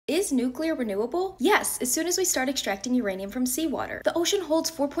Is nuclear renewable? Yes, as soon as we start extracting uranium from seawater. The ocean holds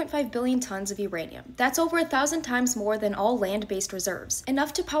 4.5 billion tons of uranium. That's over 1,000 times more than all land-based reserves,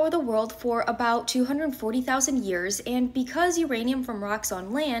 enough to power the world for about 240,000 years, and because uranium from rocks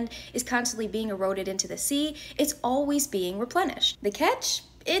on land is constantly being eroded into the sea, it's always being replenished. The catch?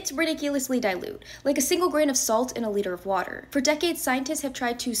 It's ridiculously dilute, like a single grain of salt in a liter of water. For decades, scientists have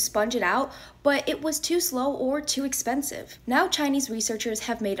tried to sponge it out, but it was too slow or too expensive. Now Chinese researchers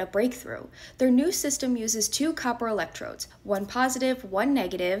have made a breakthrough. Their new system uses 2 copper electrodes, one positive, one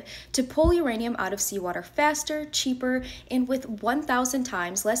negative, to pull uranium out of seawater faster, cheaper, and with 1,000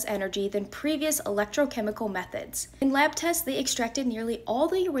 times less energy than previous electrochemical methods. In lab tests, they extracted nearly all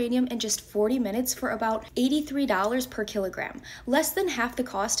the uranium in just 40 minutes for about $83 per kilogram, less than half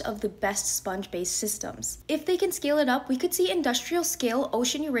the cost of the best sponge-based systems. If they can scale it up, we could see industrial-scale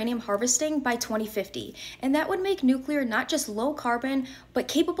ocean uranium harvesting by 2050, and that would make nuclear not just low carbon, but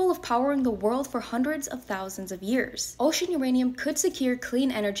capable of powering the world for hundreds of thousands of years. Ocean uranium could secure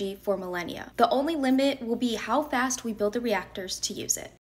clean energy for millennia. The only limit will be how fast we build the reactors to use it.